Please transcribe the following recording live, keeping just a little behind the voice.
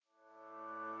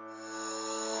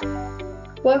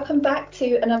Welcome back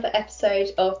to another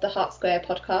episode of the Heart Square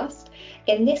podcast.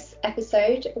 In this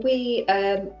episode, we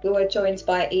were joined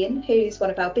by Ian, who's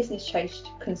one of our business change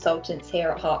consultants here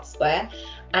at Heart Square,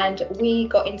 and we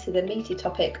got into the meaty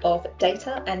topic of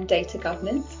data and data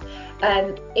governance.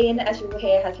 Ian, as you will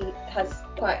hear, has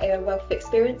quite a wealth of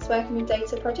experience working with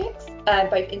data projects,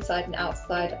 both inside and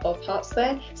outside of Heart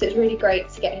Square. So it's really great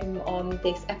to get him on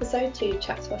this episode to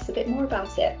chat to us a bit more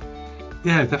about it.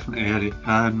 Yeah, definitely, Ellie.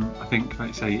 I think, like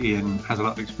you say, Ian has a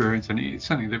lot of experience, and it's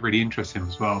something that really interests him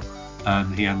as well.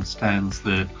 He understands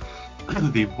the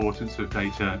importance of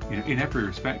data, in every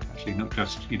respect, actually, not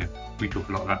just, we talk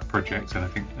a lot about projects, and I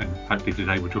think, and hopefully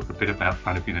today we'll talk a bit about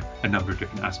kind of, a number of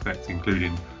different aspects,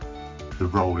 including the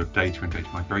role of data and data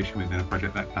migration within a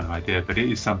project, that kind of idea. But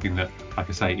it is something that, like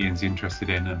I say, Ian's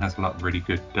interested in and has a lot of really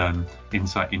good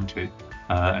insight into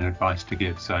and advice to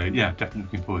give. So, yeah, definitely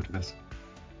looking forward to this.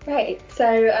 Great,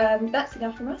 so that's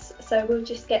enough from us, so we'll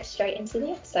just get straight into the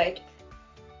episode.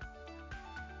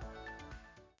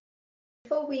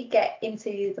 Before we get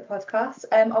into the podcast,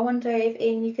 I wonder if,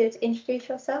 Ian, you could introduce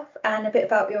yourself and a bit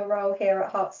about your role here at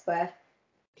Heart Square.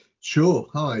 Sure,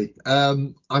 hi,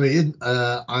 I'm Ian.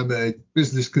 I'm a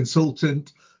business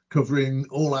consultant covering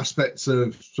all aspects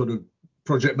of sort of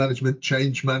project management,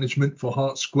 change management for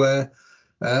Heart Square,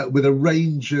 with a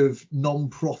range of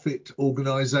non-profit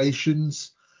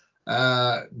organisations.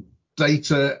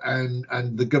 Data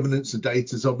and the governance of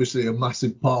data is obviously a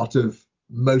massive part of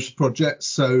most projects.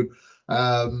 So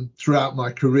throughout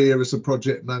my career as a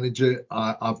project manager,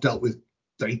 I've dealt with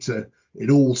data in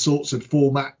all sorts of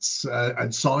formats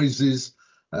and sizes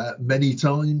many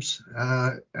times.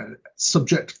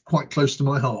 Subject quite close to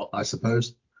my heart, I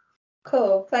suppose.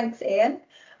 Cool, thanks, Ian.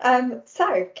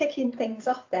 So kicking things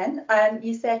off then,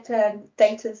 you said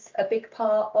data's a big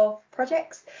part of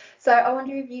projects. So I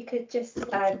wonder if you could just,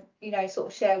 sort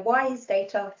of share, why is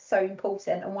data so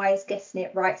important and why is getting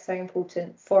it right so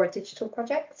important for a digital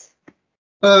project?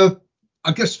 I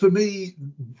guess for me,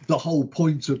 the whole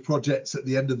point of projects at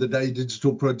the end of the day,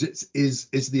 digital projects, is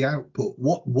the output.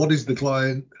 What is the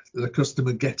client, the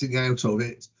customer getting out of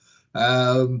it?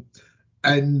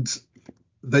 And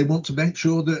they want to make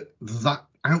sure that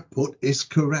output is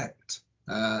correct.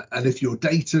 And if your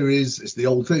data it's the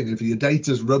old thing, if your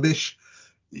data's rubbish,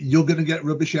 you're going to get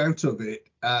rubbish out of it.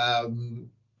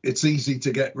 It's easy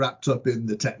to get wrapped up in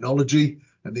the technology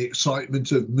and the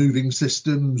excitement of moving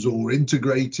systems or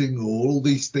integrating or all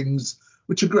these things,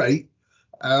 which are great.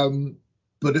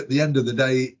 But at the end of the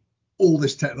day, all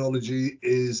this technology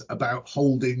is about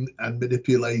holding and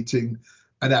manipulating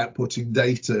and outputting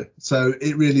data. So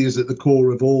it really is at the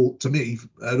core of all, to me,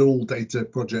 at all data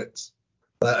projects.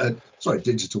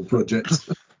 Digital projects.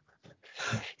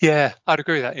 Yeah, I'd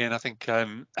agree with that, Ian. I think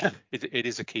it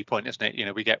is a key point, isn't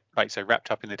it? We get, like, so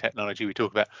wrapped up in the technology. We talk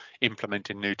about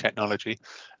implementing new technology.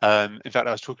 In fact,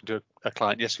 I was talking to a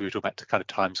client yesterday. We were talking about kind of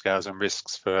timescales and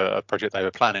risks for a project they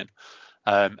were planning.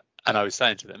 And I was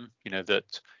saying to them,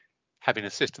 that having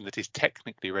a system that is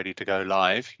technically ready to go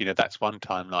live, that's one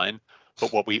timeline.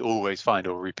 But what we always find,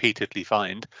 or repeatedly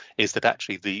find, is that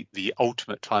actually the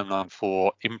ultimate timeline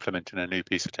for implementing a new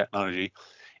piece of technology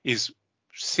is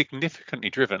significantly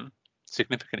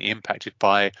impacted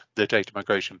by the data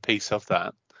migration piece of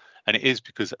that. And it is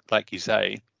because, like you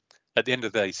say, at the end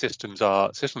of the day, systems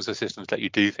are systems that you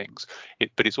do things,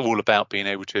 but it's all about being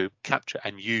able to capture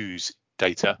and use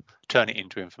data, turn it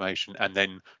into information, and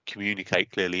then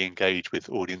communicate clearly, engage with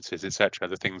audiences, etc.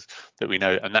 The things that we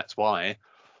know. And that's why,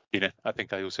 I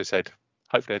think I also said,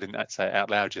 hopefully I didn't say it out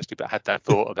loud just, but I had that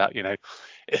thought about,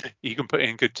 you can put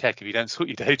in good tech. If you don't sort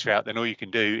your data out, then all you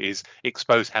can do is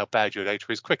expose how bad your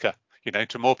data is quicker,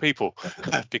 to more people,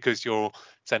 because you'll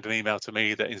send an email to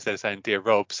me that instead of saying Dear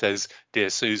Rob, says Dear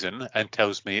Susan, and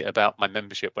tells me about my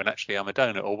membership when actually I'm a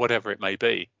donor, or whatever it may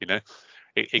be.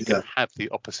 It can have the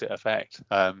opposite effect.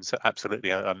 So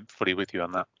absolutely, I'm fully with you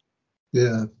on that.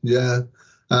 Yeah.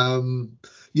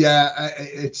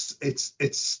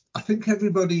 It's I think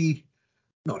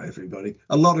not everybody,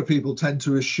 a lot of people tend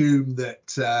to assume that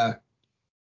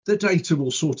the data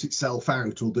will sort itself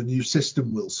out, or the new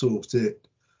system will sort it.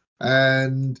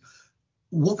 And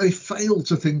what they fail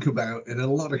to think about in a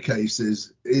lot of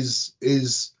cases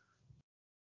is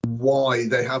why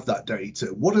they have that data.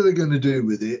 What are they going to do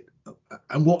with it?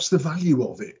 And what's the value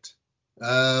of it?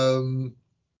 And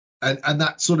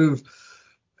that sort of,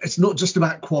 it's not just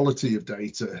about quality of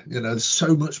data. There's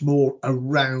so much more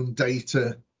around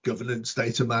data governance,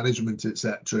 data management,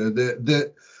 etc.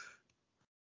 that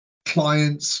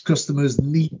clients, customers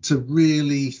need to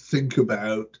really think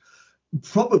about,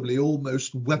 probably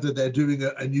almost whether they're doing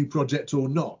a new project or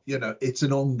not. It's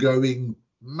an ongoing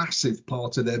massive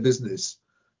part of their business,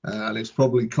 and it's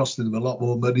probably costing them a lot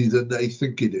more money than they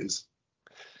think it is.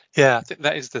 Yeah, I think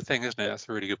that is the thing, isn't it? That's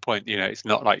a really good point. It's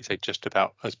not like you say just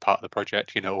about as part of the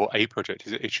project, or a project.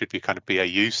 It should be kind of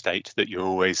BAU state that you're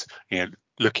always,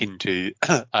 looking to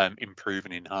improve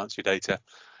and enhance your data.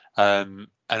 And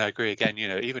I agree again,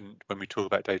 even when we talk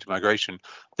about data migration,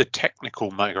 the technical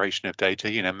migration of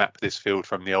data, map this field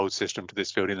from the old system to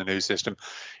this field in the new system.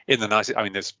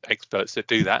 There's experts that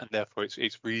do that, and therefore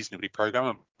it's reasonably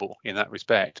programmable in that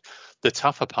respect. The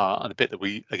tougher part, and the bit that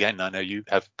I know you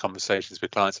have conversations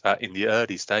with clients about in the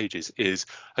early stages, is,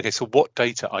 okay, so what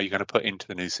data are you going to put into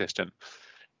the new system?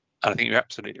 And I think you're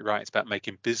absolutely right. It's about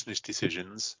making business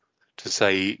decisions to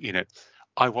say,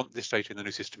 I want this data in the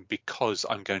new system because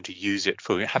I'm going to use it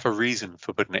have a reason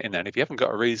for putting it in there. And if you haven't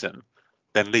got a reason,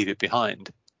 then leave it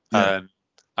behind. Yeah.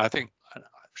 I think, I'm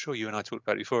sure you and I talked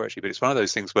about it before actually, but it's one of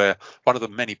those things where one of the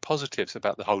many positives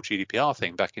about the whole GDPR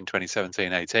thing back in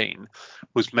 2017-18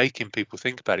 was making people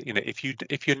think about it.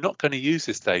 If you're not going to use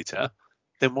this data,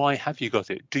 then why have you got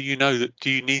it? Do you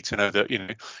need to know that,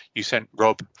 you sent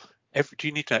Rob do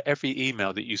you need to know every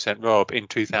email that you sent Rob in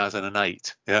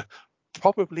 2008? Yeah.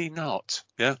 Probably not.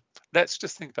 Yeah. Let's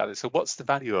just think about it. So what's the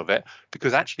value of it?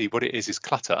 Because actually what it is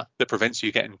clutter that prevents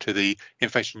you getting to the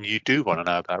information you do want to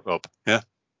know about Rob. Yeah.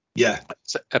 Yeah.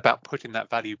 It's about putting that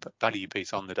value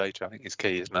piece on the data, I think, is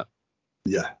key, isn't it?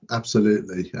 Yeah,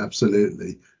 absolutely.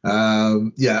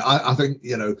 I think,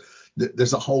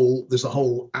 there's a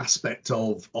whole aspect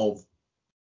of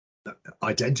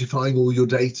identifying all your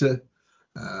data,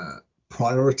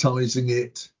 prioritizing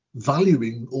it,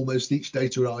 valuing almost each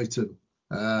data item.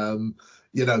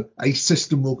 A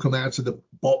system will come out of the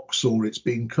box, or it's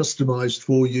being customized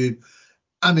for you,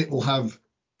 and it will have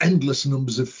endless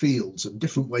numbers of fields and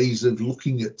different ways of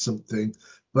looking at something.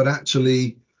 But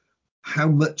actually, how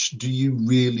much do you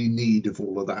really need of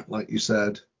all of that, like you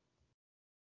said?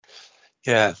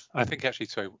 Yeah, I think actually,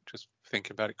 so just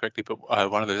thinking about it quickly, but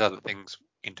one of those other things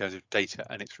in terms of data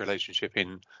and its relationship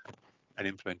in an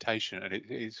implementation, and it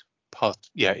is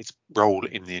its role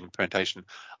in the implementation.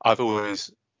 I've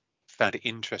always found it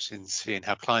interesting seeing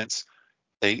how clients,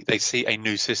 they see a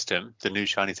new system, the new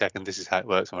shiny tech, and this is how it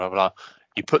works, and blah, blah, blah.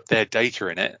 You put their data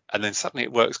in it, and then suddenly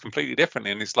it works completely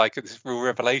differently. And it's like this real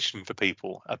revelation for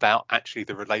people about actually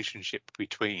the relationship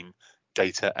between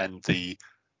data and the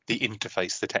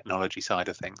interface, the technology side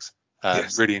of things.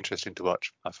 Yes. Really interesting to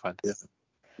watch, I find. Yeah.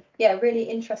 Yeah, really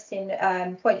interesting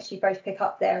points you both pick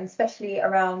up there, and especially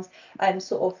around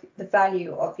sort of the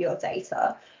value of your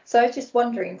data. So I was just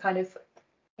wondering kind of,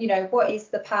 what is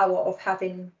the power of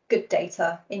having good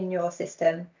data in your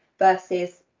system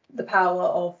versus the power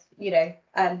of, the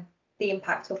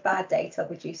impact of bad data,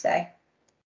 would you say?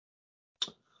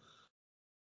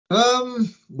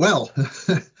 Well,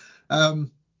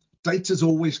 data's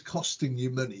always costing you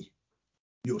money.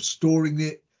 You're storing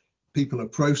it, people are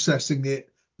processing it,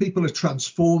 people are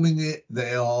transforming it,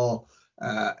 they are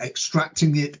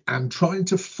extracting it and trying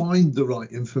to find the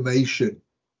right information.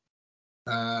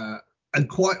 And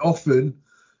quite often,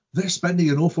 they're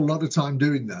spending an awful lot of time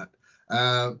doing that.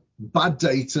 Bad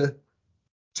data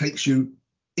takes you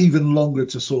even longer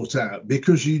to sort out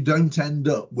because you don't end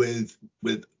up with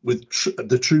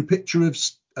the true picture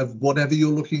of whatever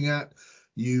you're looking at.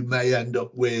 You may end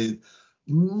up with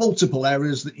multiple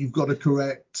errors that you've got to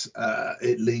correct.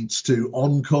 It leads to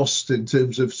on cost in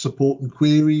terms of support and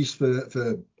queries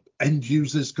for end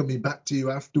users coming back to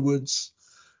you afterwards.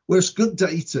 Whereas good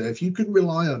data, if you can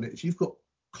rely on it, if you've got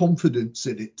confidence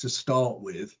in it to start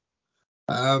with,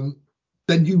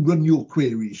 then you run your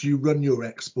queries, you run your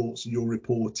exports and your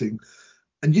reporting,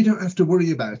 and you don't have to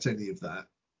worry about any of that.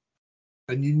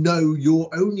 And you're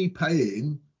only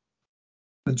paying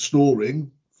and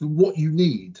storing for what you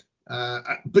need,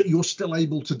 but you're still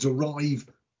able to derive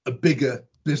a bigger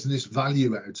business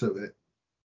value out of it.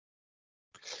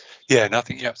 Yeah, and I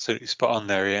think you're absolutely spot on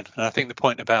there, Ian. And I think the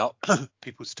point about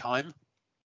people's time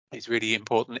is really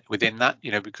important within that,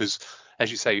 because as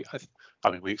you say,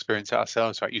 we experience it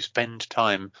ourselves, right? You spend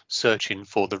time searching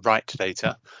for the right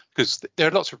data because there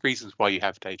are lots of reasons why you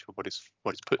have data, what it's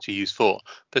put to use for.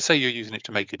 But say you're using it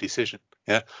to make a decision,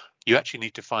 yeah, you actually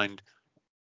need to find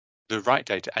the right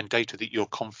data and data that you're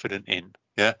confident in,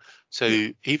 yeah. So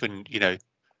even,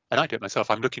 and I do it myself.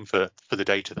 I'm looking for the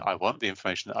data that I want, the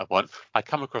information that I want. I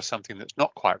come across something that's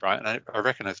not quite right, and I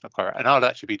recognize it's not quite right, and I'll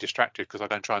actually be distracted because I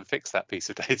go and try and fix that piece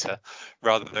of data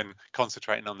rather than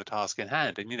concentrating on the task in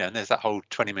hand. And and there's that whole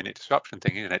 20-minute disruption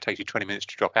thing. It takes you 20 minutes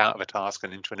to drop out of a task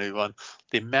and into a new one.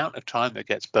 The amount of time that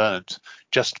gets burnt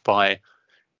just by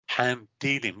hand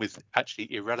dealing with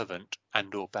actually irrelevant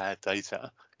and or bad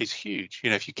data is huge.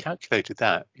 If you calculated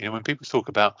that, when people talk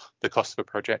about the cost of a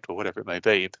project or whatever it may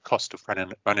be, the cost of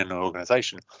running an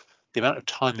organization, the amount of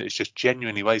time that is just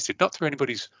genuinely wasted, not through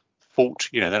anybody's fault,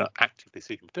 they're not actively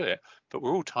seeking to do it, but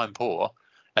we're all time poor.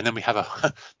 And then we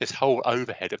have this whole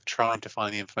overhead of trying to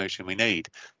find the information we need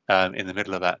in the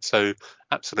middle of that. So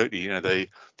absolutely, the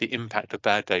impact of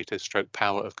bad data, stroke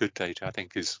power of good data, I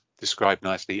think is described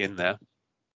nicely in there.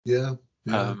 Yeah.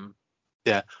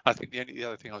 I think the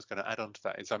other thing I was going to add on to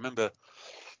that is I remember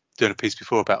doing a piece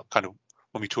before about kind of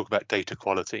when we talk about data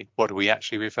quality, what are we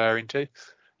actually referring to?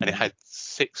 And it had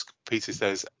 6 pieces.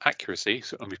 There's accuracy,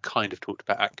 and we've kind of talked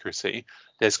about accuracy.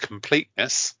 There's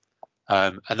completeness,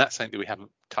 and that's something that we haven't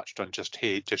touched on just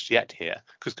yet here,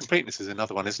 because completeness is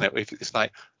another one, isn't it? If it's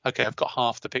like, okay, I've got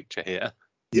half the picture here.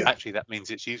 Yeah. Actually, that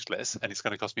means it's useless, and it's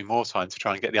going to cost me more time to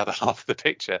try and get the other half of the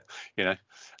picture.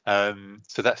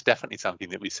 So that's definitely something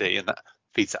that we see, and that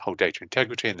feeds that whole data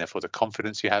integrity, and therefore the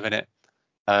confidence you have in it.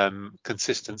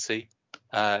 Consistency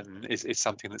is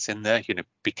something that's in there.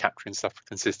 Be capturing stuff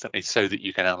consistently so that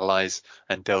you can analyze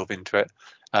and delve into it.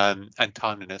 And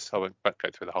timeliness. I won't go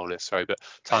through the whole list, sorry, but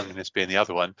timeliness being the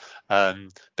other one.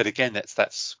 But again,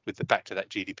 that's with back to that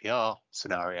GDPR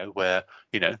scenario where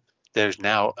there's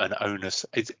now an onus.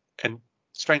 And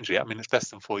strangely, I mean, it's less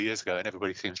than 4 years ago, and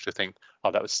everybody seems to think,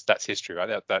 oh, that's history,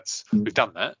 right? We've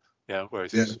done that.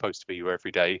 Whereas it's supposed to be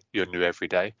you're new every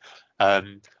day.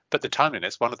 But the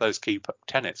timeliness, one of those key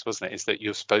tenets, wasn't it, is that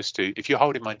you're supposed to, if you're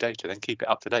holding my data, then keep it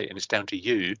up to date, and it's down to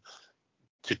you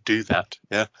to do that.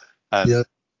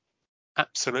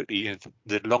 Absolutely.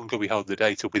 The longer we hold the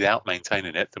data without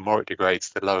maintaining it, the more it degrades,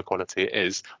 the lower quality it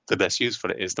is, the less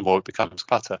useful it is, the more it becomes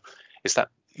clutter. It's that,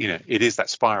 it is that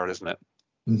spiral, isn't it?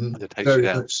 Mm-hmm. That takes Very you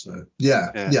down. much so.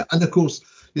 Yeah. And of course,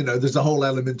 there's a whole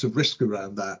element of risk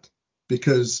around that,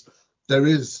 because there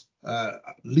is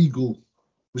legal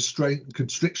restraint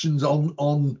constrictions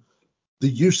on the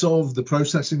use of the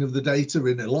processing of the data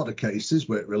in a lot of cases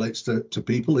where it relates to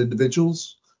people,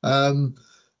 individuals. And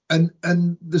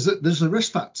there's a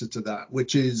risk factor to that,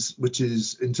 which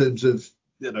is in terms of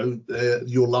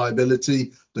your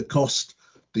liability, the cost,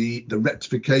 the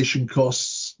rectification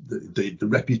costs, the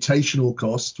reputational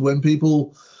costs when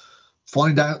people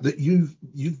find out that you've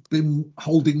been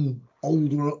holding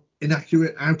older,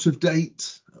 inaccurate, out of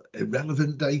date,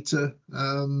 irrelevant data.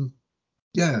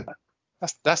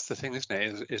 That's the thing, isn't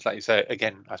it? Is like you say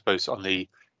again, I suppose on the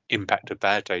impact of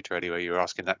bad data anyway, you were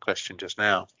asking that question just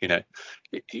now.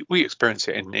 We experience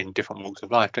it in different walks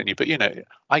of life, don't you? But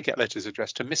I get letters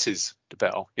addressed to Mrs.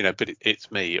 DeBell, but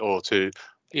it's me, or to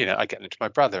I get them to my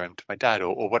brother and to my dad,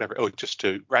 or whatever, or just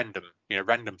to random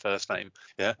first name,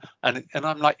 and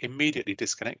I'm like immediately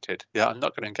disconnected. I'm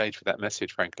not going to engage with that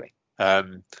message, frankly.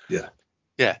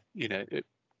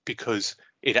 Because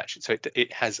it actually,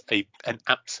 it has an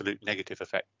absolute negative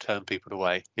effect, turn people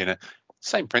away.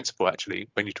 Same principle actually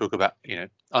when you talk about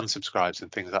unsubscribes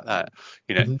and things like that.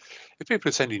 If people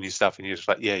are sending you stuff and you're just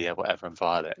like whatever, and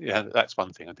file it, that's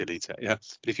one thing, I delete it.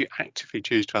 But if you actively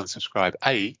choose to unsubscribe,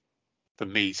 for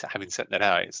me having sent that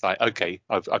out, it's like, okay,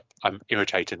 I'm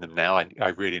irritating them now, I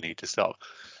really need to stop.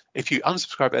 If you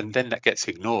unsubscribe and then that gets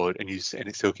ignored and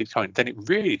it still keeps coming, then it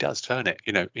really does turn it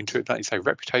into, like you say,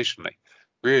 reputationally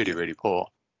really, really poor.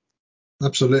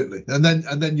 Absolutely. And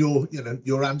then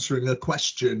you're answering a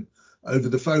question over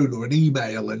the phone or an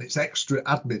email, and it's extra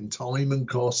admin time and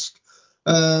cost.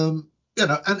 And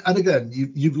again,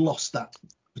 you've lost that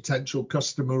potential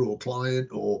customer or client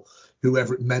or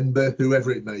whoever it may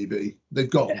be. They've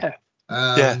gone.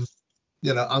 I'm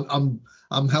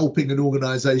helping an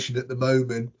organization at the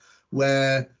moment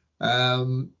where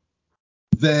there's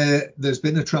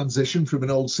been a transition from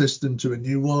an old system to a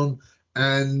new one,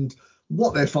 and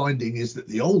what they're finding is that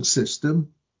the old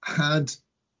system had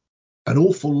an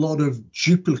awful lot of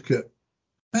duplicate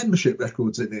membership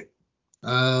records in it.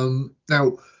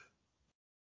 Now,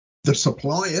 the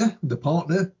supplier, the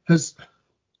partner, has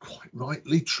quite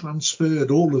rightly transferred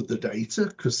all of the data,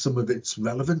 because some of it's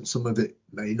relevant, some of it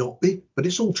may not be, but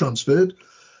it's all transferred.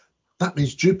 That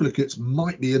means duplicates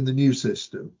might be in the new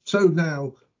system. So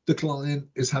now the client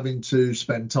is having to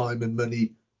spend time and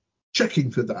money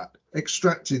checking for that,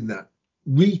 extracting that,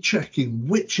 rechecking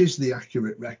which is the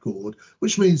accurate record,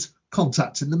 which means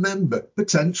contacting the member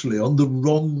potentially on the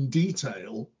wrong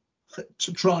detail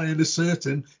to try and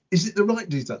ascertain, is it the right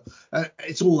detail?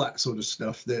 It's all that sort of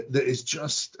stuff that is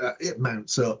just it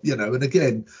mounts up, and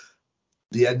again,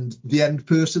 the end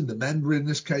person, the member in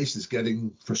this case, is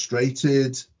getting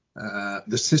frustrated.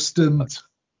 The system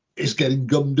is getting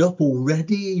gummed up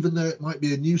already, even though it might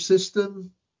be a new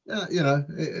system.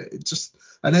 It's just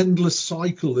an endless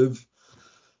cycle of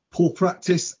poor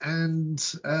practice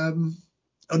and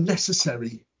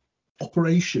unnecessary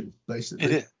operation,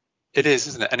 basically. It is,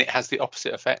 isn't it? And it has the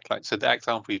opposite effect. Like, so the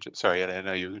example sorry, I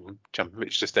know you jump,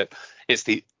 it's just that it's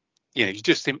the, you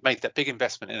just made that big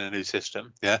investment in a new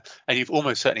system, yeah, and you've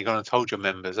almost certainly gone and told your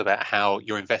members about how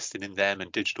you're investing in them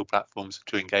and digital platforms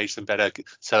to engage them better,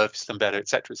 service them better,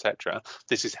 etc., etc.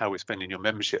 This is how we're spending your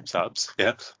membership subs,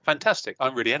 yeah. Fantastic.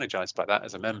 I'm really energized by that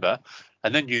as a member.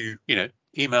 And then you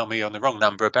email me on the wrong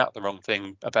number about the wrong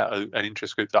thing, about an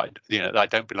interest group that that I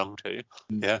don't belong to,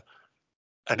 yeah.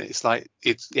 And it's like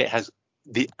it has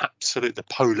the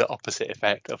polar opposite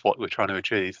effect of what we're trying to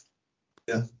achieve.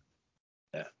 Yeah.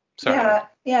 Sorry.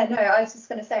 Yeah. No, I was just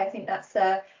going to say, I think that's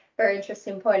a very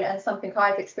interesting point, and something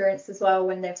I've experienced as well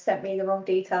when they've sent me the wrong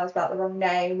details about the wrong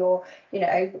name, or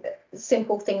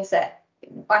simple things that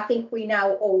I think we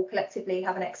now all collectively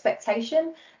have an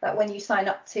expectation that when you sign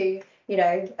up to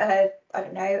I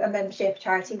don't know, a membership,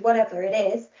 charity, whatever it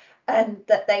is,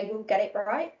 that they will get it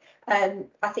right. And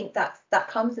I think that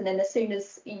comes, and then as soon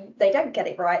as they don't get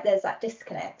it right, there's that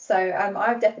disconnect. So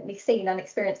I've definitely seen and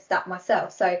experienced that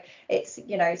myself. So it's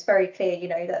it's very clear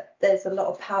that there's a lot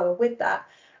of power with that.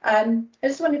 I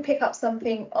just wanted to pick up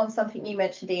something you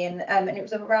mentioned, Ian, and it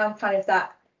was around kind of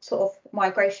that sort of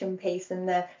migration piece and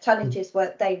the challenges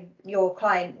your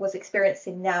client was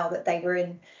experiencing now that they were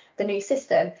in the new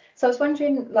system. So I was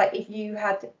wondering, like, if you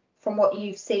had, from what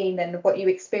you've seen and what you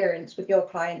experienced with your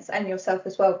clients and yourself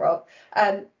as well, Rob,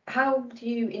 how do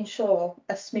you ensure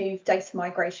a smooth data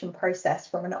migration process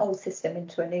from an old system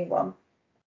into a new one?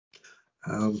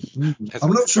 I'm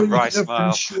not sure you can ever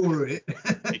ensure it.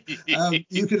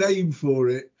 You can aim for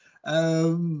it.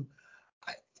 I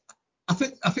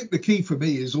think the key for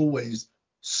me is always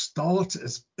start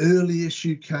as early as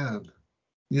you can.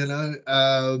 I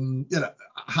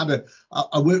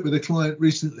worked with a client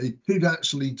recently who'd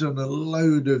actually done a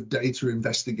load of data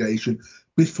investigation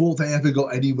before they ever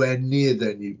got anywhere near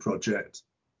their new project.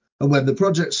 And when the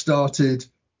project started,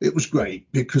 it was great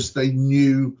because they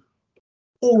knew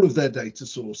all of their data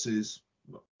sources.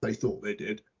 Well, they thought they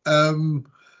did. But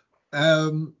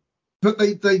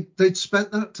they'd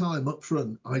spent that time up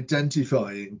front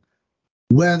identifying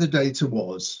where the data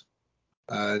was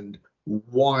and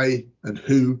why and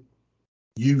who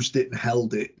used it and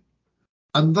held it.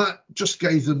 And that just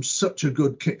gave them such a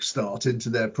good kickstart into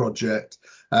their project.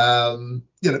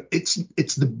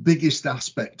 It's the biggest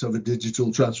aspect of a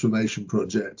digital transformation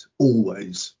project,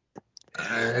 always.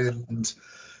 And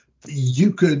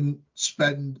you can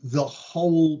spend the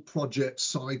whole project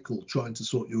cycle trying to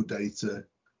sort your data,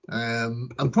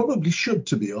 and probably should,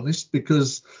 to be honest,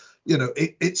 because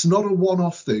it's not a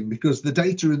one-off thing, because the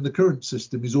data in the current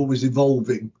system is always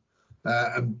evolving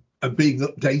and being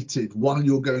updated while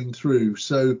you're going through.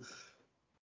 So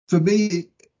for me,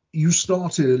 you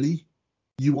start early,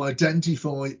 you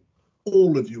identify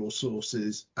all of your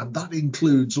sources, and that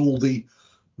includes all the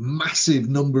massive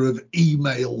number of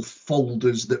email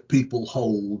folders that people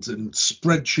hold and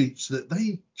spreadsheets that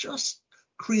they just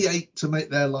create to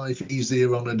make their life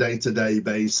easier on a day-to-day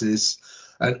basis,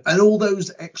 and all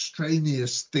those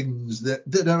extraneous things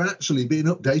that are actually being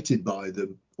updated by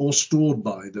them or stored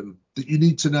by them that you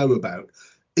need to know about,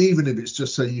 even if it's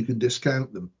just so you can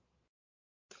discount them.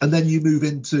 And then you move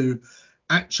into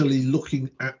actually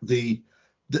looking at the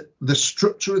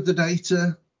structure of the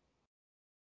data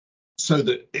so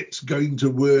that it's going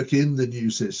to work in the new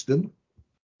system.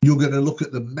 You're going to look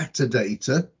at the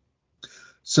metadata.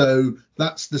 So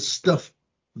that's the stuff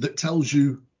that tells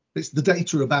you, it's the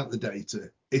data about the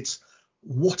data. It's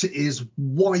what it is,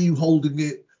 why are you holding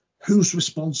it, who's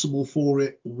responsible for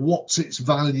it, what's its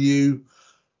value,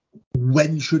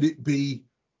 when should it be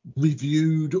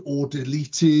reviewed or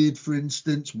deleted, for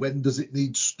instance, when does it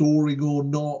need storing or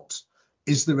not,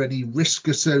 is there any risk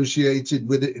associated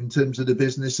with it in terms of the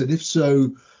business, and if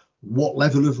so, what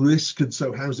level of risk, and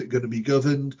so how's it going to be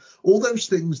governed? All those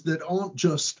things that aren't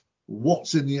just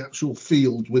what's in the actual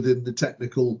field within the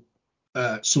technical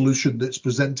solution that's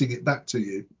presenting it back to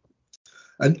you.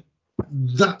 And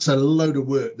that's a load of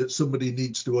work that somebody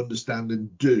needs to understand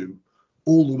and do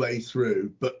all the way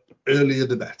through, but earlier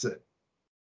the better.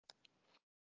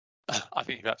 I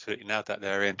think you've absolutely nailed that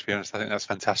there, Ian. To be honest, I think that's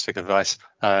fantastic advice.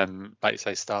 Like you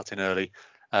say, starting early.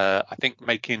 I think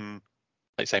making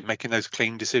those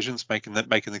clean decisions, making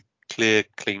the clear,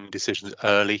 clean decisions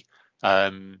early.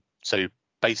 So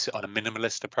base it on a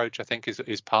minimalist approach, I think,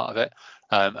 is part of it.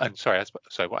 And sorry,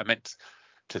 what I meant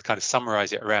to kind of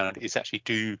summarize it around is actually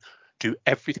do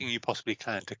everything you possibly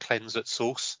can to cleanse at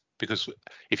source. Because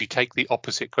if you take the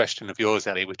opposite question of yours,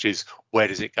 Ellie, which is where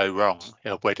does it go wrong?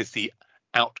 Where does the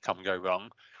outcome go wrong?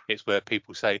 It's where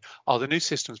people say, oh, the new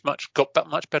system's got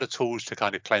much better tools to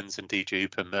kind of cleanse and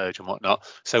dedupe and merge and whatnot.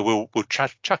 So we'll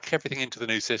chuck everything into the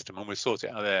new system and we'll sort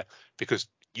it out there, because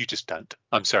you just don't.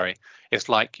 I'm sorry. It's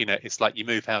like, it's like you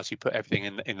move house, you put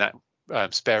everything in that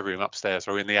spare room upstairs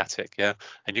or in the attic, yeah,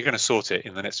 and you're going to sort it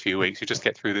in the next few weeks. You just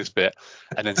get through this bit,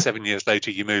 and then 7 years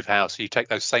later you move house, you take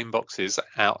those same boxes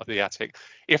out of the attic.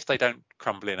 If they don't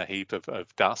crumble in a heap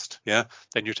of dust, yeah,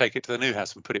 then you take it to the new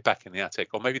house and put it back in the attic,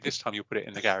 or maybe this time you'll put it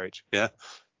in the garage, yeah.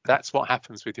 That's what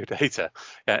happens with your data,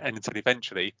 and until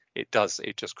eventually it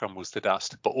just crumbles to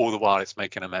dust, but all the while it's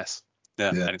making a mess, yeah.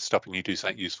 And it's stopping you do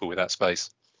something useful with that space.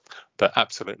 But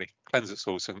absolutely, cleanse its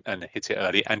source and hit it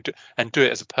early, and do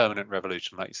it as a permanent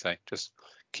revolution, like you say. Just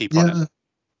keep on it.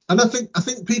 And I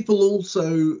think people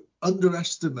also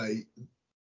underestimate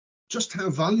just how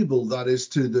valuable that is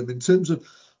to them in terms of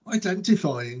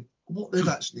identifying what they've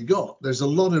actually got. There's a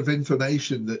lot of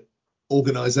information that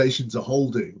organisations are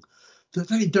holding that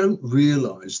they don't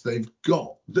realise they've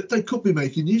got, that they could be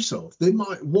making use of. They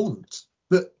might want,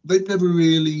 but they've never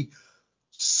really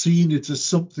seen it as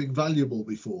something valuable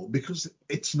before, because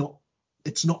it's not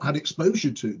had exposure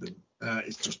to them.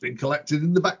 It's just been collected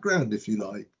in the background, if you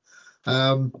like.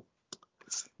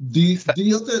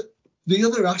 The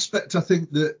other aspect I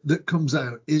think that comes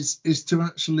out is to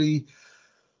actually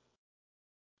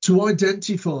to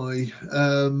identify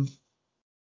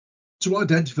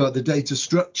the data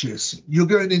structures. You're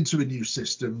going into a new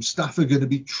system. Staff are going to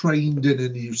be trained in a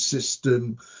new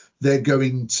system. They're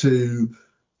going to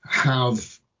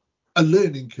have a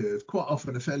learning curve, quite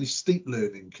often a fairly steep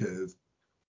learning curve.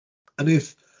 And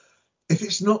if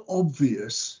it's not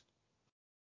obvious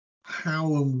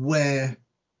how and where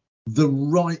the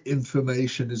right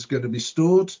information is going to be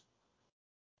stored,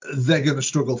 they're going to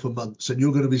struggle for months, and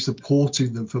you're going to be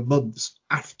supporting them for months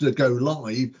after go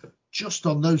live, just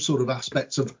on those sort of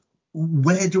aspects of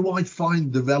where do I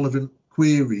find the relevant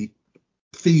query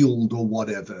field or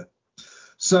whatever.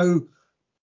 So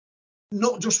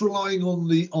not just relying on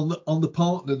the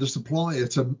partner, the supplier,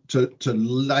 to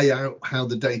lay out how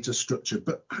the data's structured,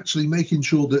 but actually making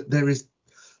sure that there is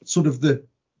sort of the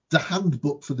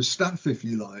handbook for the staff, if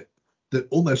you like, that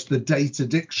almost the data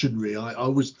dictionary.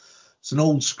 It's an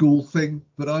old school thing,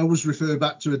 but I always refer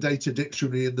back to a data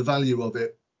dictionary and the value of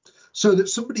it, so that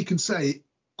somebody can say,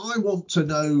 I want to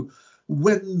know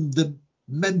when the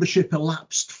membership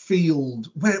elapsed field,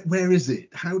 where is it?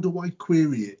 How do I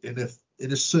query it in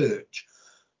a search?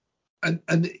 And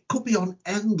it could be on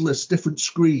endless different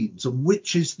screens, and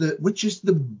which is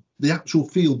the actual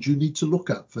field you need to look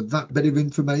at for that bit of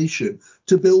information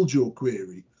to build your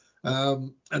query.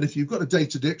 And if you've got a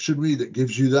data dictionary that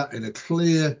gives you that in a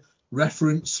clear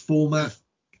reference format,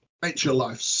 makes your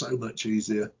life so much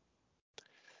easier.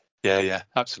 Yeah,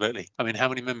 absolutely. I mean, how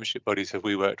many membership bodies have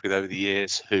we worked with over the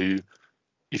years who,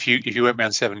 if you went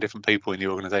around 7 different people in the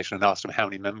organisation and asked them how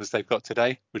many members they've got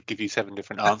today, would give you 7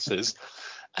 different answers.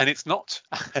 And it's not,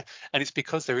 and it's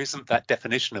because there isn't that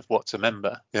definition of what's a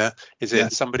member. Yeah, is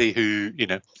it somebody who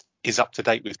is up to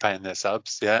date with paying their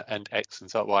subs? Yeah, and X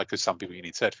and so Y, because some people you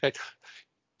need certificate,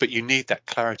 but you need that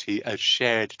clarity, a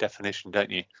shared definition, don't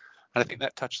you? And I think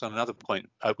that touches on another point,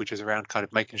 which is around kind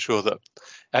of making sure that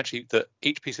actually that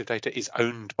each piece of data is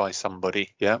owned by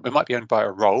somebody. Yeah, it might be owned by a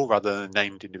role rather than a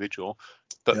named individual,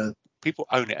 but people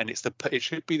own it, and it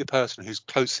should be the person who's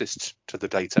closest to the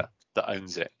data that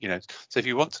owns it. So if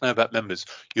you want to know about members,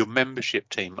 your membership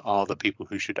team are the people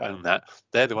who should own that.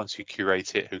 They're the ones who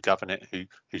curate it, who govern it,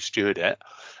 who steward it,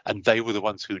 and they were the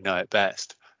ones who know it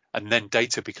best. And then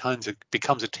data becomes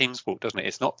a team sport, doesn't it?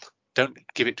 It's not. Don't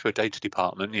give it to a data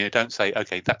department. Don't say,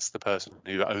 okay, that's the person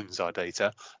who owns our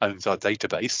data, owns our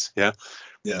database. Yeah.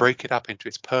 Break it up into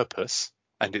its purpose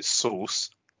and its source,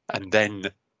 and then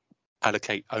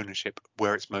allocate ownership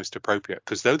where it's most appropriate,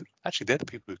 because they're the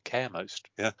people who care most.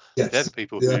 They're the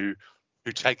people who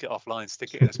take it offline,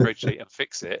 stick it in a spreadsheet and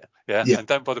fix it, and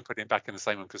don't bother putting it back in the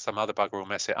same one because some other bugger will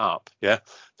mess it up.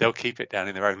 They'll keep it down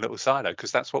in their own little silo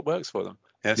because that's what works for them.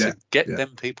 So get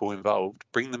them people involved,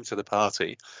 bring them to the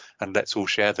party, and let's all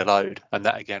share the load, and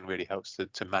that again really helps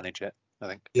to manage it, I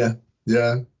think.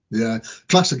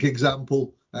 Classic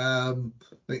example. I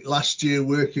think last year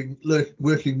working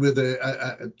with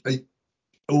a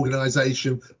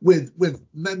organisation with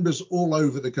members all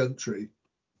over the country,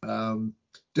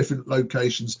 different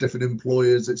locations, different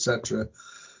employers, etc.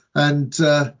 And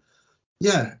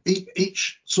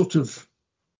each sort of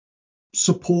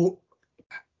support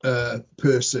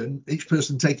person, each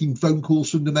person taking phone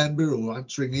calls from the member or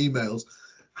answering emails,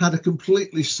 had a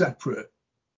completely separate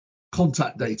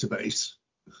contact database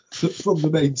from the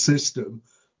main system,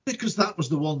 because that was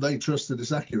the one they trusted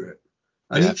as accurate.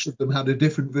 and each of them had a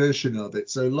different version of it.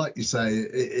 So, like you say,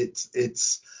 it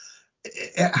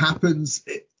happens.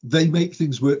 They make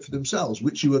things work for themselves,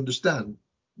 which you understand,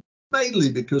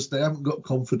 mainly because they haven't got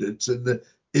confidence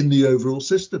in the overall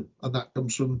system, and that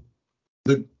comes from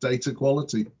the data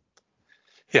quality.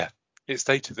 Yeah, it's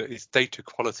data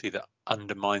quality that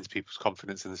undermines people's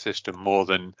confidence in the system more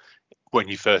than when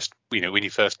you first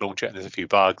launch it and there's a few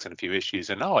bugs and a few issues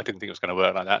and I didn't think it was going to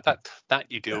work like that.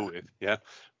 That you deal with, yeah.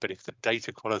 But if the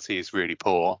data quality is really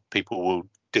poor, people will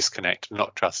disconnect,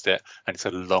 not trust it, and it's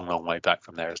a long, long way back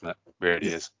from there, isn't it? It really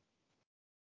is.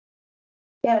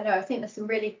 Yeah, no, I think there's some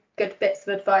really good bits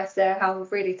of advice there, how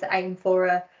really to aim for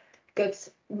a good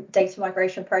data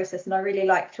migration process. And I really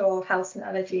liked your house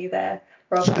analogy there,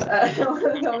 Rob. That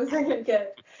was really good.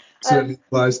 Certainly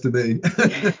applies to me.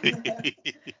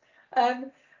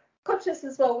 Conscious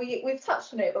as well, we've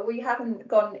touched on it, but we haven't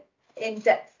gone in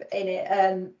depth in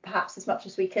it perhaps as much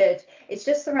as we could. It's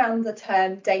just around the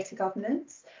term data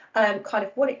governance, kind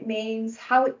of what it means,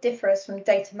 how it differs from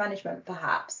data management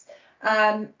perhaps,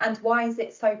 and why is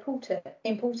it so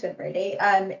important really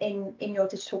in your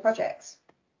digital projects?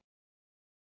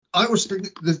 I was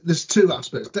thinking there's two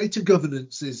aspects. Data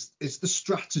governance is the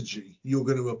strategy you're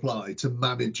going to apply to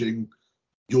managing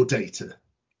your data.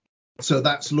 So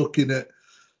that's looking at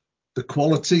the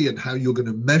quality and how you're going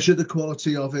to measure the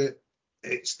quality of it.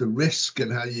 It's the risk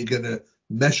and how you're going to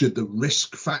measure the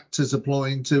risk factors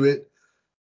applying to it,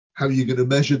 how you're going to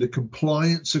measure the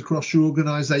compliance across your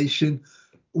organization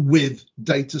with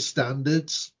data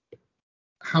standards,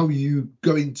 how you're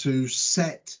going to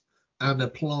set and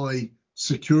apply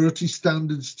security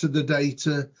standards to the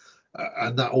data,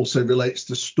 and that also relates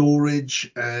to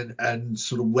storage and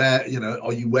sort of where,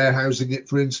 are you warehousing it,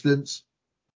 for instance?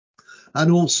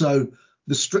 And also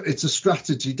it's a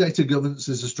strategy. Data governance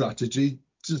is a strategy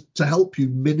to help you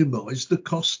minimize the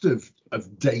cost of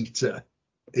data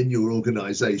in your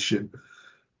organization.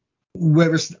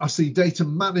 Whereas I see data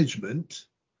management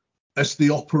as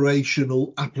the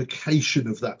operational application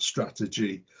of that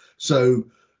strategy. So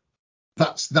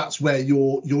that's where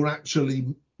you're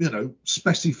actually,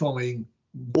 specifying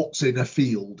what's in a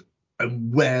field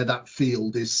and where that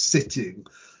field is sitting,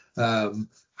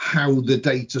 how the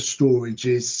data storage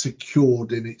is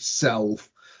secured in itself.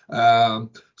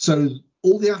 So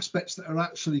all the aspects that are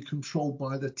actually controlled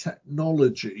by the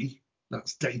technology,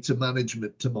 that's data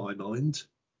management to my mind.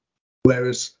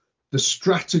 Whereas the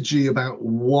strategy about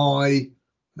why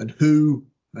and who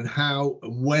and how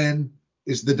and when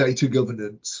is the data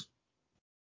governance.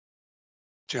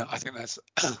 Yeah, I think that's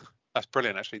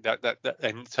brilliant actually. That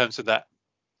in terms of that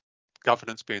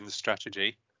governance being the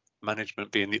strategy,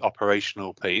 management being the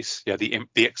operational piece, the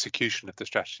execution of the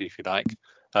strategy, if you like,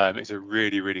 is a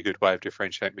really, really good way of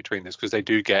differentiating between this, because they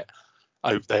do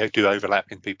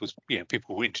overlap in people's,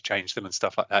 people who interchange them and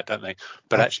stuff like that, don't they?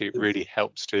 But actually it really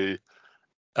helps to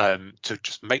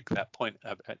just make that point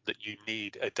that you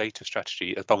need a data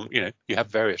strategy. You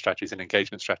have various strategies, an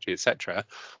engagement strategy, etc.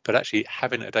 But actually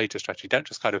having a data strategy, don't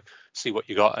just kind of see what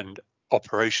you got and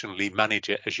operationally manage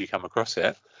it as you come across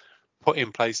it. Put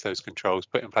in place those controls,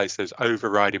 put in place those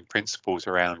overriding principles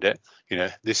around it.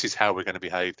 This is how we're going to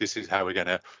behave. This is how we're going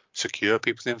to secure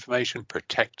people's information,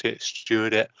 protect it,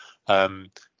 steward it,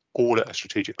 all at a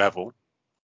strategic level,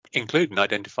 including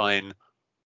identifying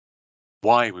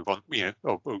why we want,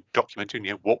 or documenting,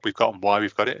 what we've got and why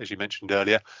we've got it, as you mentioned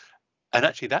earlier. And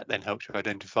actually that then helps you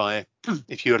identify,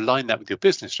 if you align that with your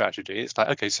business strategy, it's like,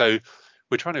 okay, so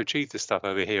we're trying to achieve this stuff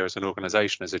over here as an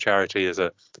organization, as a charity, as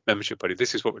a membership body.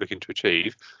 This is what we're looking to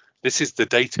achieve. This is the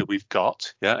data we've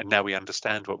got. Yeah. And now we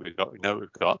understand what we've got. We know what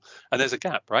we've got. And there's a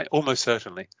gap, right? Almost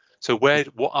certainly. So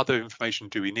what other information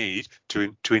do we need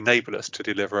to enable us to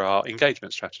deliver our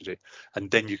engagement strategy?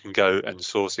 And then you can go and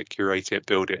source it, curate it,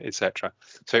 build it, etc.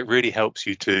 So it really helps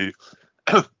you to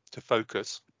to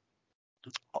focus,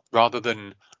 rather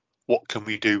than what can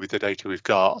we do with the data we've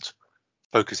got,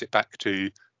 focus it back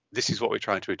to, this is what we're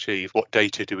trying to achieve. What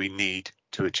data do we need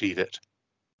to achieve it?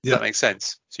 Does that make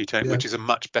sense? So which is a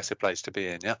much better place to be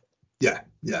in. Yeah.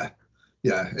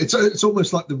 It's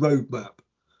almost like the roadmap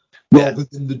rather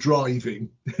than the driving,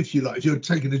 if you like. If you're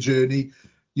taking a journey,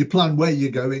 you plan where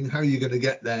you're going, how you're going to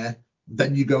get there,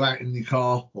 then you go out in your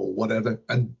car or whatever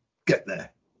and get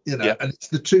there. And it's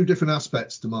the two different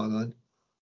aspects to my mind.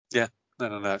 Yeah.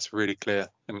 No, it's really clear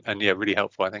and really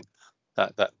helpful, I think,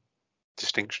 that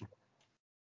distinction.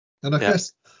 And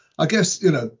I guess,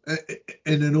 in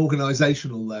an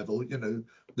organizational level,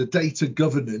 the data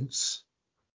governance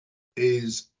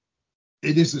is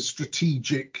a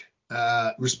strategic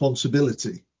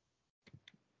responsibility,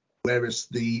 whereas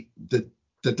the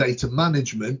data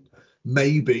management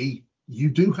may be you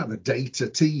do have a data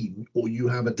team, or you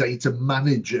have a data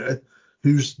manager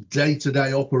whose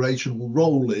day-to-day operational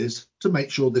role is to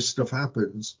make sure this stuff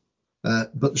happens.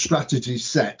 But the strategy is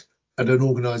set at an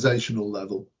organizational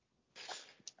level.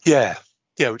 Yeah,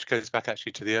 which goes back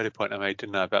actually to the earlier point I made,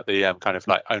 didn't I, about the kind of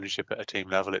like ownership at a team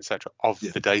level, etc., of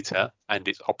the data and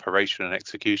its operation and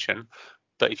execution.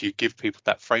 But if you give people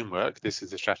that framework, this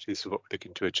is the strategy, this is what we're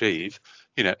looking to achieve.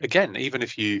 Again, even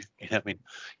if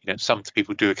some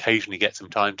people do occasionally get some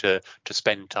time to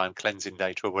spend time cleansing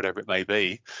data or whatever it may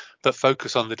be, but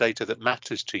focus on the data that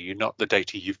matters to you, not the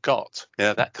data you've got.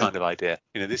 That kind of idea.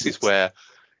 This is where,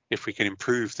 if we can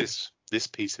improve this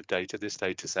piece of data, this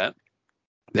data set,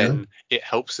 then it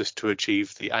helps us to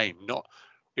achieve the aim. Not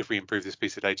if we improve this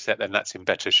piece of data set, then that's in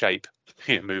better shape.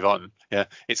 Move on.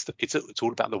 It's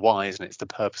all about the why, isn't it? It's the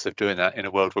purpose of doing that in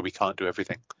a world where we can't do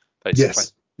everything,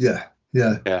 basically. Yes.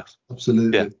 Yeah.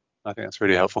 Absolutely. Yeah, I think that's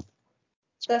really helpful.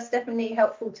 That's definitely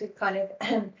helpful to kind of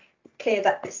clear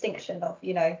that distinction of,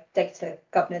 data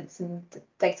governance and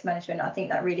data management. I think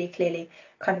that really clearly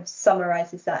kind of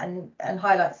summarizes that and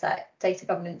highlights that data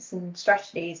governance and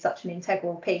strategy is such an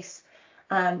integral piece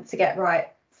to get right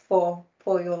for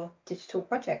your digital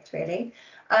project, really.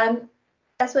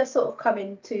 As we're sort of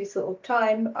coming to sort of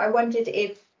time, I wondered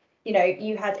if,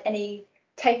 you had any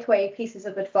takeaway pieces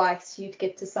of advice you'd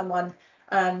give to someone,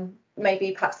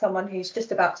 maybe perhaps someone who's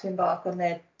just about to embark on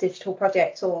their digital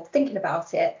project or thinking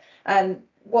about it.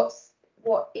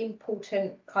 What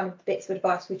important kind of bits of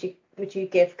advice would you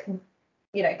give,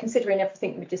 considering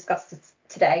everything we discussed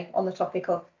today on the topic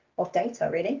of data,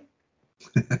 really?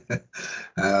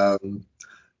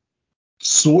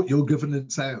 Sort your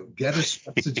governance out, get a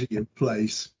strategy in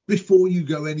place before you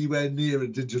go anywhere near a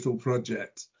digital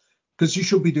project, because you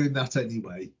should be doing that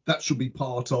anyway. That should be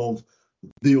part of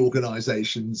the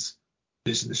organization's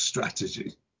business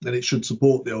strategy, and it should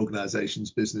support the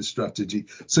organization's business strategy.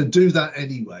 So do that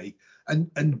anyway, and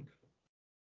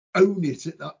own it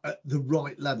at the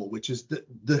right level, which is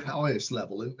the highest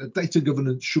level. And data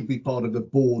governance should be part of a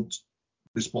board's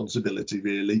responsibility,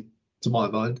 really, to my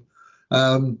mind.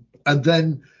 And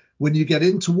then when you get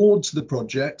in towards the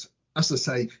project, as I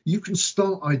say, you can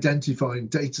start identifying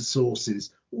data sources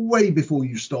way before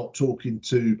you start talking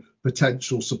to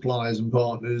potential suppliers and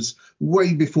partners,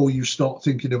 way before you start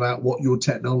thinking about what your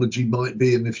technology might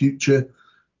be in the future.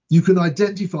 You can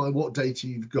identify what data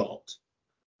you've got.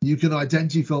 You can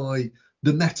identify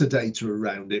the metadata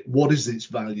around it. What is its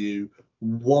value?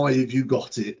 Why have you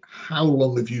got it? How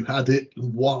long have you had it,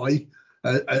 and why?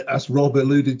 As Rob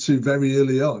alluded to very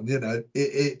early on,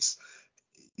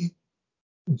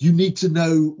 you need to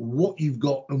know what you've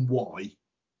got and why,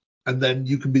 and then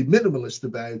you can be minimalist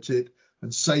about it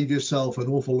and save yourself an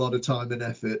awful lot of time and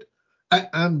effort,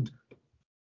 and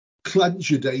cleanse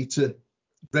your data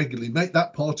regularly. Make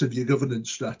that part of your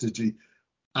governance strategy,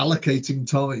 allocating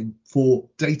time for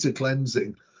data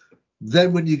cleansing.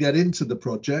 Then when you get into the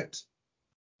project,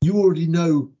 you already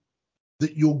know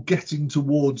that you're getting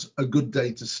towards a good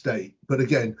data state. But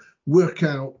again, work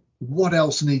out what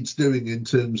else needs doing in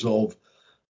terms of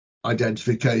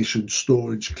identification,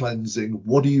 storage, cleansing.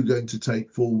 What are you going to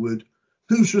take forward?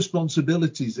 Whose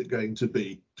responsibility is it going to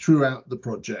be throughout the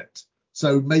project?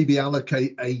 So maybe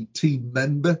allocate a team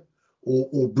member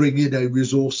or bring in a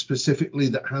resource specifically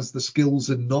that has the skills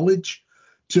and knowledge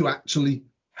to actually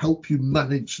help you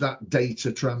manage that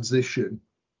data transition.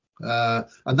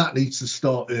 And that needs to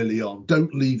start early on.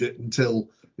 Don't leave it until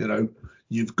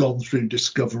you've gone through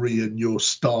discovery and you're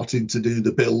starting to do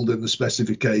the build and the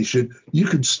specification. You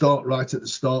can start right at the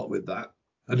start with that.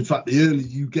 And in fact, the earlier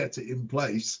you get it in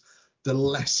place, the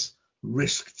less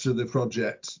risk to the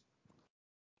project.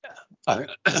 I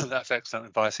think that's excellent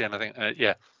advice, Ian. I think,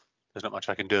 there's not much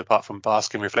I can do apart from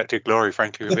bask in reflected glory,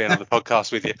 frankly, with being on the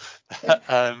podcast with you.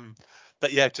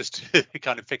 But yeah, just to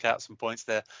kind of pick out some points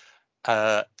there.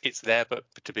 It's there, but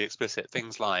to be explicit,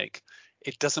 things like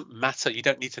it doesn't matter. You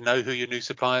don't need to know who your new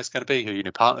supplier is going to be, who your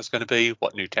new partner is going to be,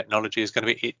 what new technology is going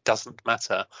to be. It doesn't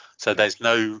matter. So there's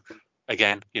no,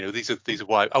 again, these are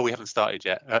why. Oh, we haven't started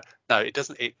yet. No, it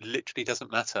doesn't. It literally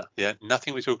doesn't matter. Yeah,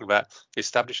 nothing we're talking about.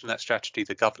 Establishing that strategy,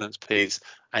 the governance piece,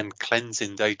 and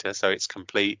cleansing data so it's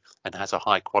complete and has a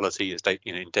high quality as data,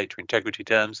 in data integrity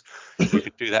terms. You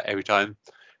can do that every time.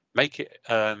 Make it,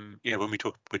 when we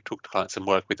talk to clients and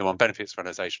work with them on benefits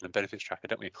realization and benefits tracker,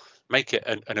 don't we? Make it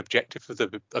an objective of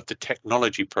the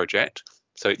technology project,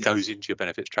 so it goes into your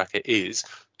benefits tracker, is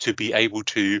to be able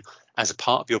to, as a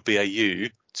part of your BAU,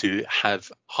 to have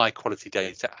high quality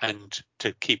data and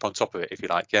to keep on top of it, if you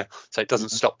like. Yeah. So it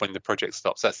doesn't stop when the project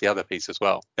stops. That's the other piece as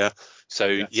well. Yeah.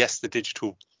 So yes, the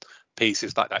digital piece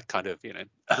is like that kind of,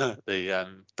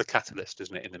 the catalyst,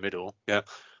 isn't it, in the middle? Yeah.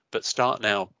 But start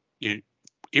now.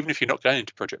 Even if you're not going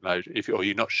into project mode, or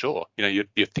you're not sure, you're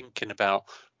thinking about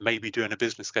maybe doing a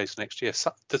business case next year.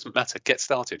 So, doesn't matter. Get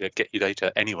started. Get your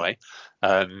data anyway.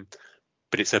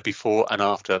 But it's a before and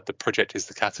after. The project is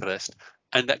the catalyst,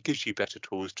 and that gives you better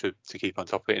tools to keep on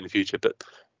top of it in the future. But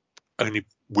only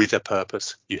with a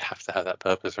purpose. You have to have that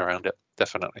purpose around it.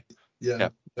 Definitely. Yeah.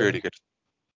 Really good.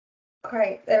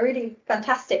 Great. They're really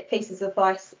fantastic pieces of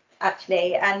advice,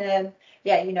 actually, and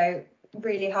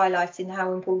really highlighting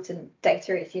how important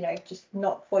data is, just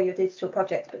not for your digital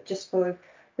projects, but just for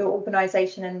your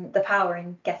organisation and the power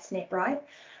in getting it right,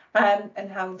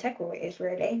 and how integral it is,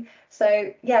 really.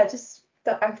 So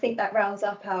I think that rounds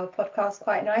up our podcast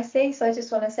quite nicely. So I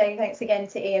just want to say thanks again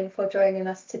to Ian for joining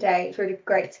us today. It's really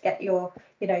great to get your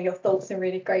thoughts and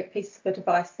really great pieces of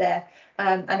advice there,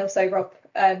 and also Rob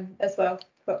as well.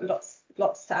 Got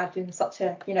lots to add in such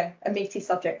a meaty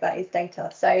subject that is data.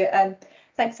 So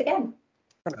thanks again.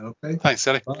 Okay. Thanks,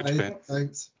 Sally. Bye.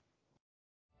 Thanks.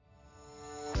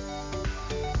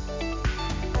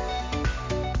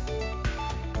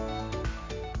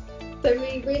 So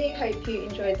we really hope you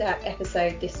enjoyed that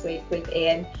episode this week with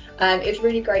Ian. It was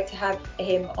really great to have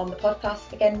him on the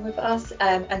podcast again with us,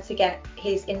 and to get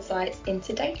his insights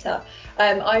into data.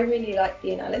 I really like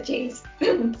the analogies,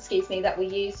 that we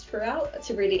used throughout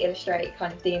to really illustrate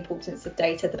kind of the importance of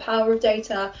data, the power of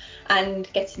data, and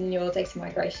getting your data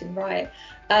migration right.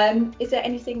 Is there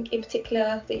anything in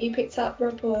particular that you picked up,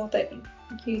 Rob, or that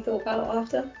you thought about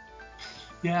after?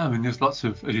 Yeah, I mean, there's lots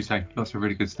of, as you say, lots of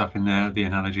really good stuff in there. The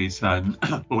analogies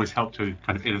always help to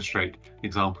kind of illustrate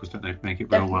examples, don't they? Make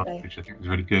it real world, which I think is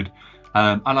really good.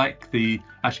 I like the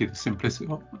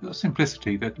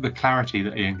simplicity, the clarity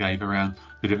that Ian gave around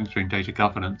the difference between data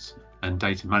governance and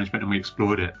data management, and we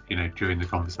explored it, during the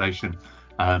conversation.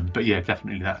 But yeah,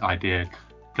 definitely that idea.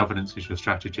 Governance is your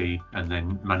strategy, and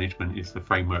then management is the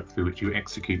framework through which you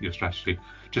execute your strategy.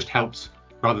 Just helps.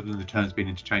 Rather than the terms being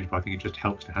interchangeable, I think it just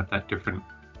helps to have that different,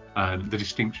 the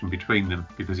distinction between them,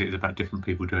 because it is about different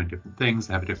people doing different things.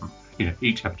 They have a different,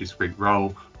 each have a discrete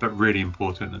role, but really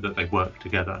important that they work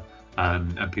together,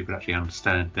 and people actually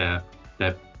understand their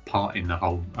part in the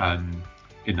whole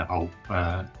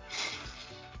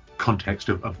context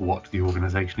of what the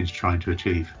organisation is trying to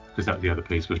achieve. Because that was the other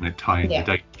piece, wasn't it? Tying the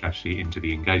data strategy into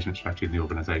the engagement strategy and the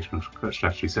organisational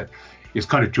strategy. So it's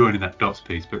kind of joining that dots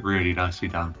piece, but really nicely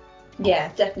done.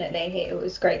 Yeah, definitely. It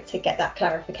was great to get that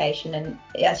clarification, and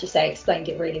as you say, explained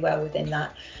it really well within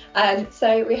that.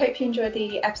 So we hope you enjoyed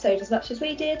the episode as much as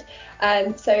we did.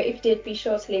 So if you did, be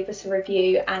sure to leave us a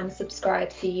review and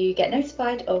subscribe so you get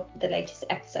notified of the latest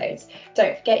episodes.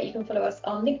 Don't forget, you can follow us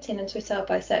on LinkedIn and Twitter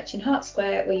by searching Heart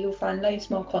Square, where you'll find loads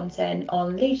more content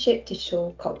on leadership,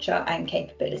 digital, culture and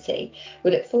capability.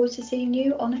 We look forward to seeing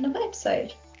you on another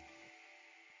episode.